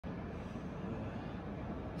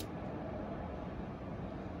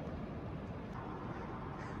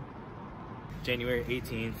January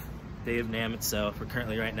 18th, day of NAMM itself. We're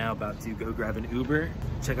currently right now about to go grab an Uber,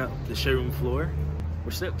 check out the showroom floor.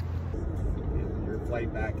 We're stoked. Your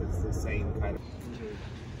flight back is the same kind of...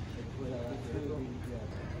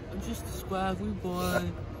 I'm just a swaggy boy.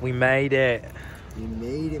 We made it. We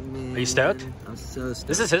made it, man. Are you stoked? I'm so stoked.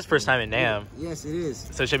 This is his first time in NAMM. Yes, it is.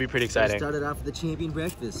 So it should be pretty exciting. Started off with the champion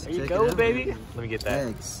breakfast. There you Check go, it out, baby. man. Let me get that.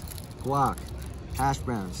 Eggs, guac, hash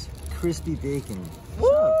browns, crispy bacon. Woo!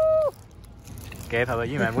 Gabe, how about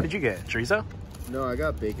you, man? What did you get? Chorizo? No, I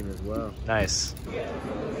got bacon as well. Nice.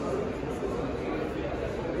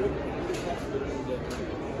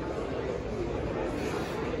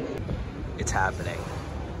 It's happening.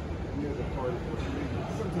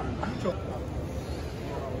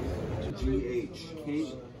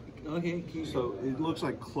 GH. Okay, So it looks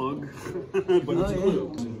like Klug, but it's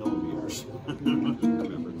blue in millimeters.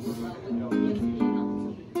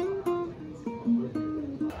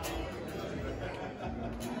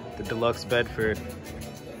 The deluxe Bedford.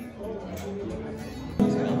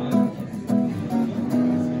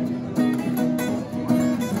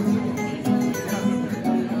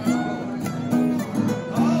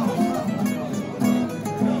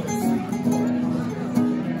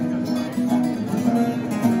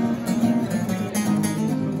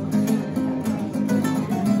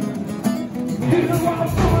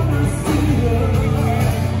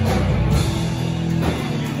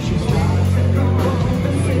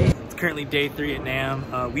 Currently day 3 at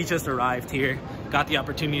NAMM. We just arrived here. Got the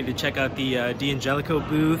opportunity to check out the D'Angelico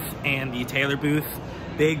booth and the Taylor booth.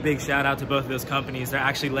 Big shout out to both of those companies. They're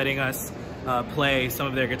actually letting us play some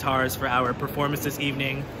of their guitars for our performance this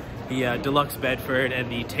evening. The Deluxe Bedford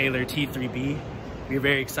and the Taylor T3B. We're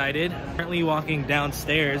very excited. Currently walking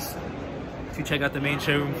downstairs to check out the main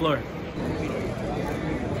showroom floor.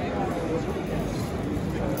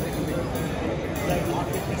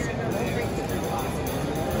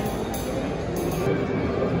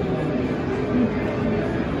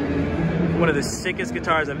 One of the sickest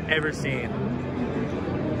guitars I've ever seen.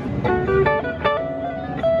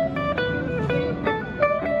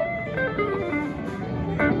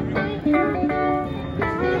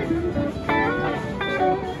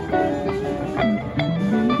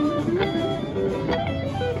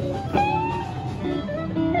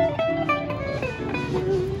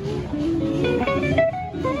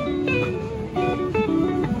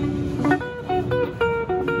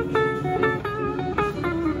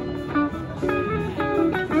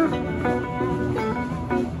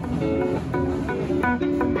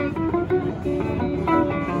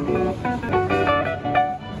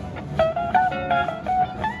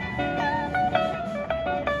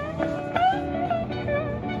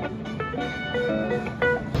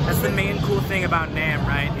 The main cool thing about NAMM,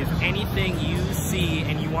 right, is anything you see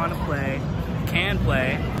and you want to play, you can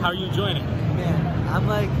play. How are you enjoying it? Man, I'm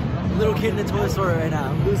like a little kid in the toy store right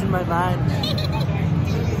now. I'm losing my mind.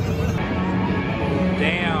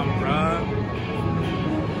 Damn, bruh.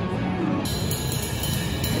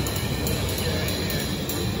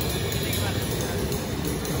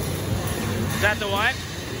 Is that the one?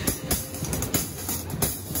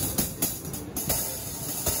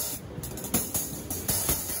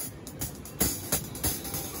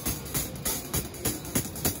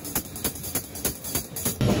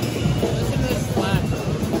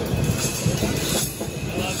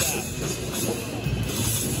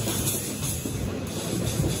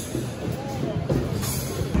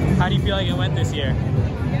 How do you feel like it went this year?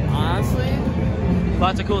 Honestly,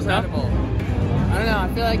 Lots of cool stuff? incredible. I don't know, I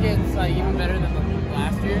feel like it's like even better than the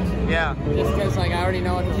last year's. Yeah, Just because like I already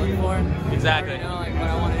know what to look for. exactly. I already know like what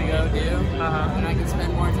I wanted to go do. Uh-huh. And I can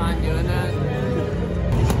spend more time doing that.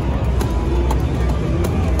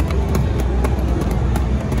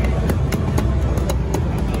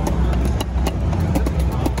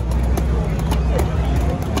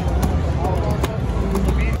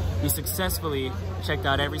 Successfully checked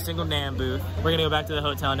out every single NAMM booth. We're gonna go back to the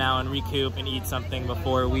hotel now and recoup and eat something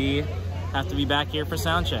before we have to be back here for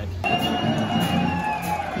sound check.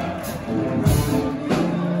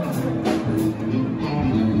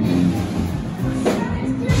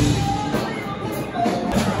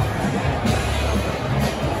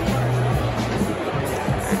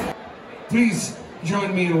 Please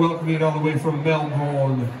join me in welcoming it all the way from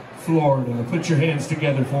Melbourne, Florida. Put your hands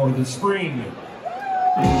together for the spring.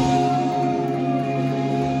 How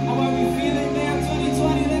are we feeling now,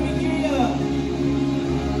 2020? Let me hear ya.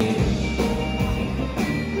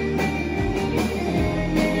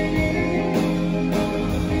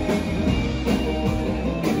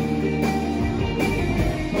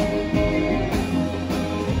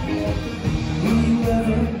 Were you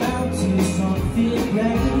ever out to some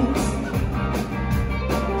feeling?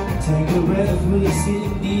 the breath was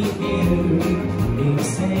in the air. They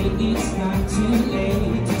say it's not too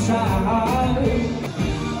late to try.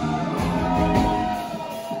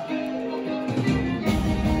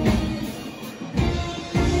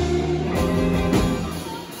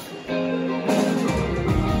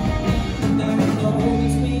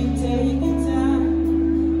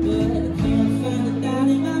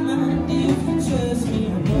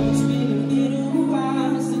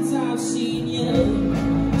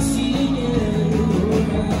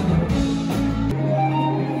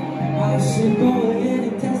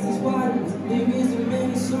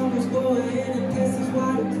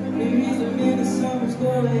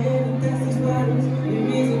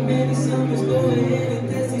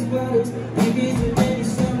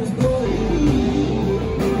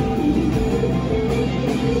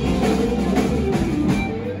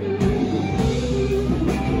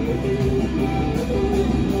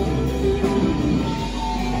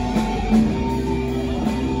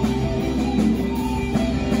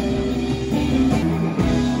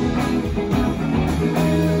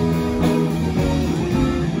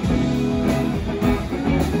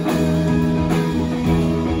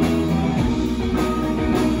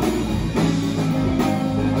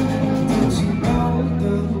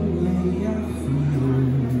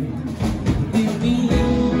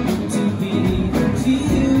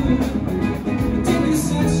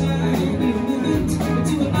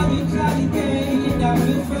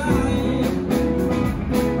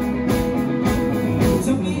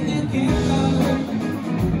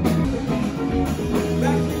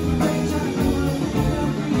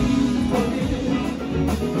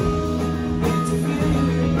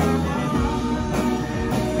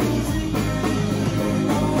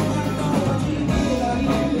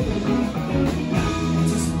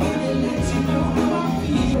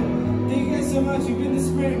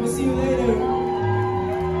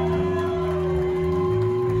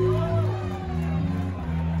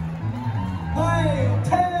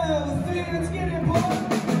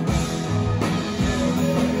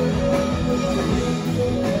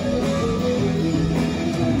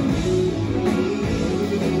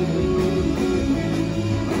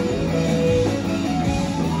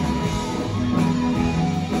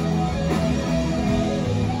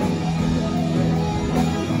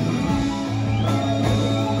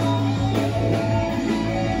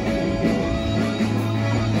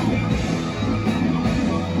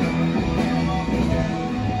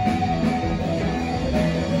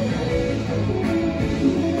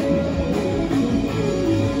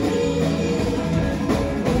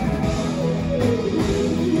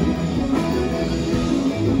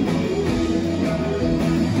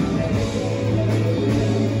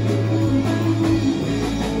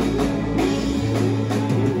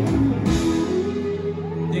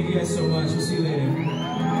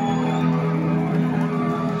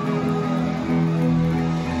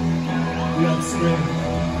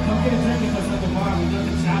 Come get a drink with us at the bar. We'd love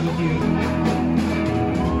to chat with you.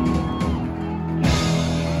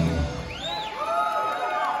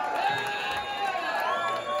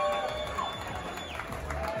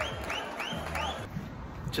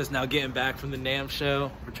 Just now getting back from the NAMM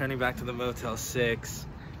show, returning back to the Motel 6.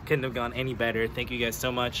 Couldn't have gone any better. Thank you guys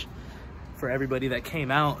so much for everybody that came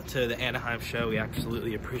out to the Anaheim show. We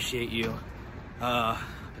absolutely appreciate you.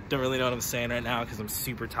 Don't really know what I'm saying right now because I'm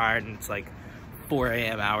super tired and it's like 4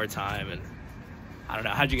 a.m. our time, and I don't know.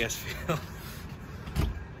 How'd you guys feel?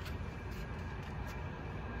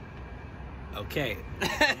 Okay.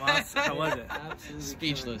 Tomas, how was it? Absolutely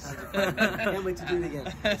Speechless. Can't wait to do it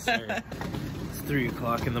again. Yes, sir. It's 3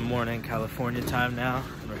 o'clock in the morning, California time now.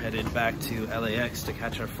 We're headed back to LAX to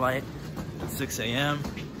catch our flight at 6 a.m.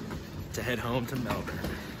 to head home to Melbourne.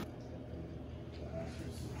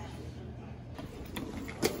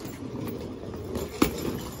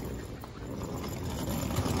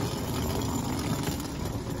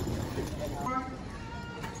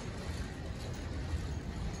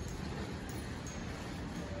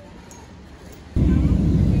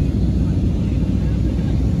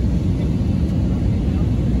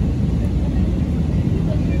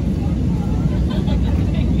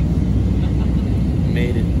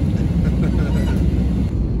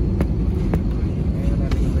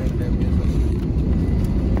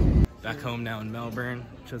 Back home now in Melbourne,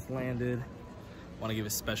 just landed. Want to give a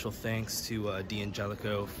special thanks to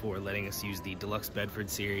D'Angelico for letting us use the Deluxe Bedford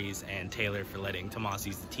series and Taylor for letting Tomas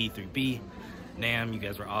use the T3B. NAMM, you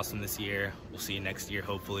guys were awesome this year. We'll see you next year,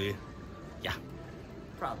 hopefully. Yeah.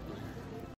 Probably.